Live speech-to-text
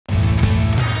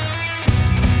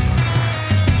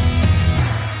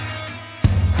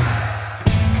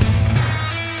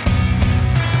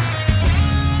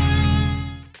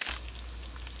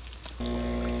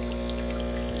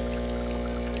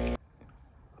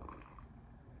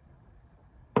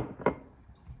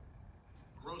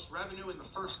plus revenue in the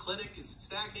first clinic is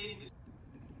stagnating.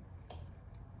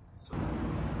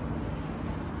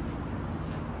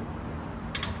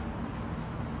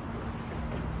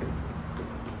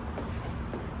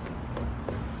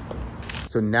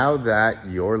 So now that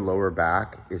your lower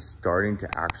back is starting to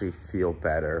actually feel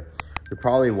better, you're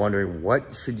probably wondering,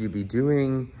 what should you be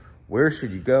doing? Where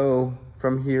should you go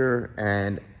from here?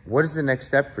 And what is the next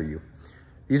step for you?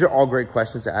 These are all great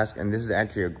questions to ask, and this is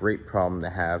actually a great problem to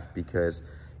have, because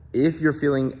if you're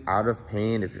feeling out of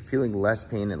pain, if you're feeling less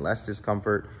pain and less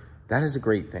discomfort, that is a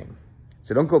great thing.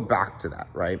 So don't go back to that,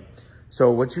 right?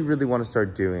 So what you really want to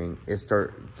start doing is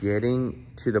start getting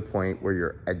to the point where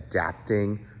you're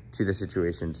adapting to the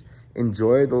situations.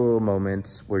 Enjoy the little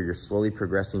moments where you're slowly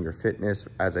progressing your fitness.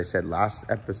 As I said last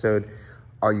episode,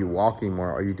 are you walking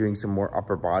more? Are you doing some more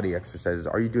upper body exercises?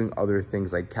 Are you doing other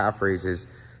things like calf raises,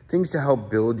 things to help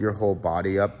build your whole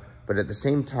body up? But at the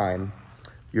same time,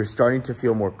 you're starting to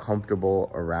feel more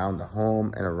comfortable around the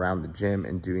home and around the gym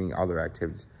and doing other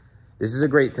activities. This is a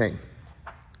great thing.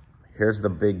 Here's the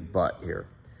big but here.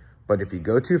 But if you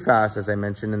go too fast, as I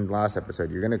mentioned in the last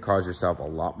episode, you're gonna cause yourself a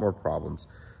lot more problems.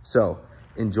 So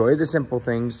enjoy the simple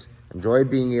things, enjoy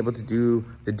being able to do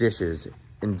the dishes,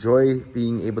 enjoy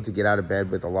being able to get out of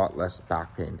bed with a lot less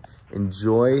back pain,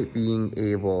 enjoy being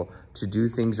able to do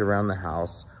things around the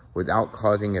house without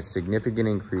causing a significant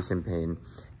increase in pain,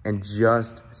 and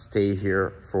just stay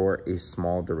here for a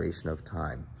small duration of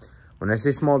time. When I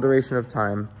say small duration of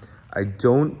time, I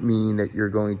don't mean that you're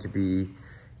going to be,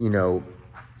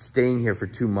 staying here for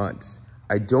 2 months.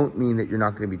 I don't mean that you're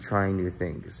not going to be trying new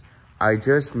things. I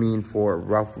just mean for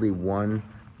roughly 1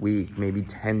 week, maybe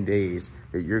 10 days,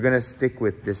 that you're gonna stick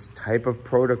with this type of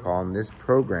protocol and this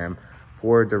program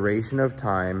for a duration of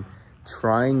time,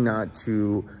 trying not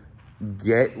to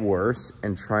get worse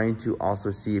and trying to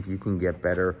also see if you can get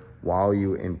better while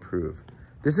you improve.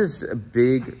 This is a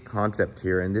big concept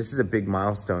here, and this is a big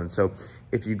milestone. So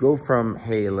if you go from,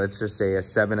 hey, let's just say a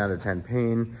 7 out of 10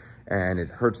 pain, and it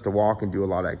hurts to walk and do a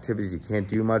lot of activities, you can't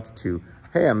do much, to,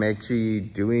 hey, I'm actually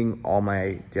doing all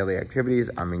my daily activities,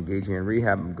 I'm engaging in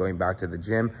rehab, I'm going back to the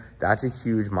gym. That's a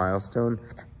huge milestone.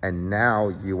 And now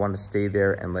you want to stay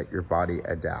there and let your body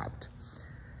adapt.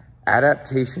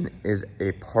 Adaptation is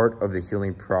a part of the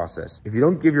healing process. If you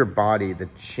don't give your body the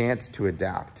chance to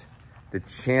adapt, the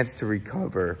chance to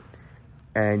recover,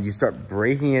 and you start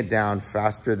breaking it down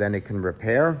faster than it can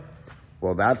repair,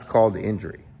 well, that's called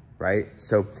injury, right?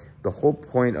 So the whole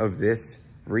point of this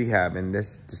rehab and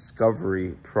this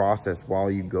discovery process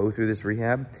while you go through this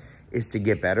rehab is to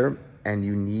get better, and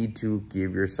you need to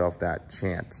give yourself that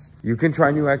chance. You can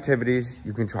try new activities,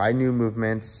 you can try new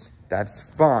movements, that's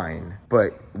fine,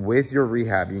 but with your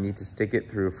rehab, you need to stick it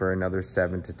through for another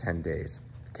 7 to 10 days,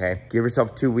 okay? Give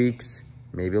yourself 2 weeks,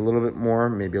 maybe a little bit more,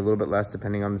 maybe a little bit less,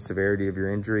 depending on the severity of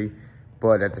your injury.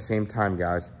 But at the same time,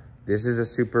 guys, this is a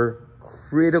super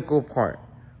critical part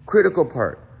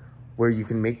where you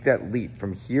can make that leap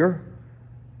from here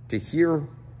to here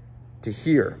to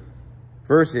here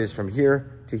versus from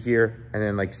here to here and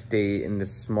then like stay in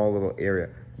this small little area.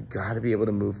 You got to be able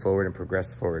to move forward and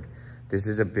progress forward. This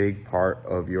is a big part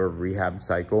of your rehab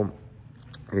cycle,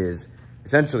 is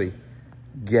essentially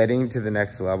getting to the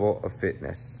next level of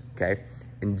fitness, okay?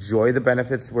 Enjoy the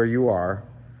benefits where you are,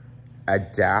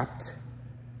 adapt,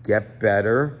 get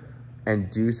better, and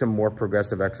do some more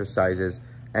progressive exercises.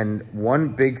 And one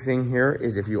big thing here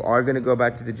is, if you are gonna go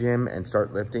back to the gym and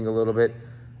start lifting a little bit,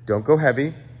 don't go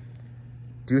heavy.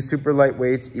 Do super light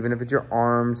weights, even if it's your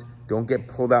arms. Don't get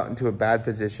pulled out into a bad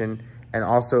position. And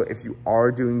also, if you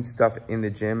are doing stuff in the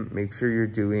gym, make sure you're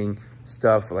doing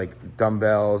stuff like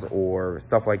dumbbells or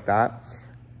stuff like that.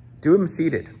 Do them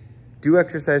seated. Do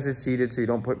exercises seated so you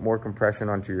don't put more compression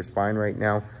onto your spine right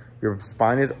now. Your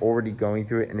spine is already going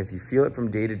through it, and if you feel it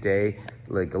from day to day,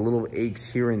 like a little aches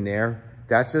here and there,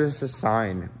 that's just a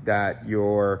sign that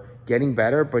you're getting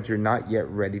better, but you're not yet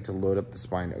ready to load up the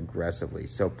spine aggressively.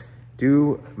 So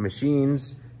do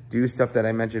machines, do stuff that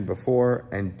I mentioned before,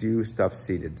 and do stuff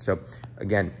seated. So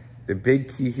again, the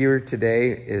big key here today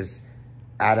is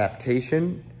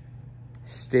adaptation.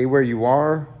 Stay where you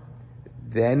are,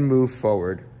 then move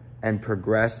forward and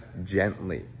progress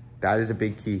gently. That is a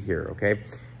big key here, okay?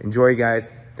 Enjoy, guys.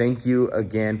 Thank you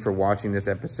again for watching this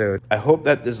episode. I hope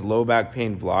that this low back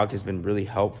pain vlog has been really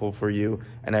helpful for you,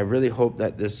 and I really hope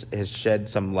that this has shed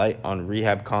some light on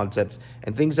rehab concepts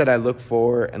and things that I look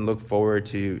for and look forward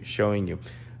to showing you.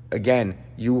 Again,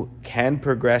 you can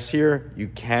progress here, you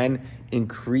can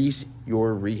increase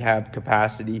your rehab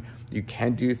capacity, you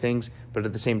can do things, but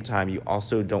at the same time, you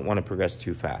also don't want to progress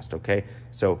too fast, okay?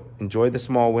 So enjoy the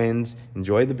small wins,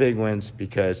 enjoy the big wins,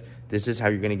 because this is how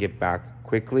you're going to get back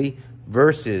quickly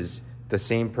versus the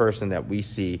same person that we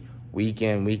see week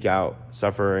in, week out,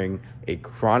 suffering a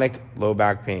chronic low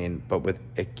back pain, but with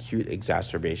acute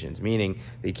exacerbations, meaning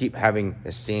they keep having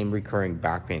the same recurring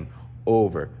back pain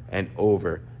over and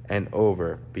over and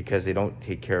over because they don't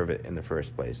take care of it in the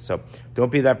first place. So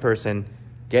don't be that person.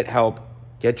 Get help,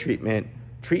 get treatment,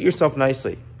 treat yourself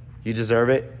nicely. You deserve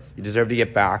it. You deserve to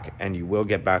get back, and you will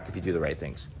get back if you do the right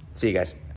things. See you guys.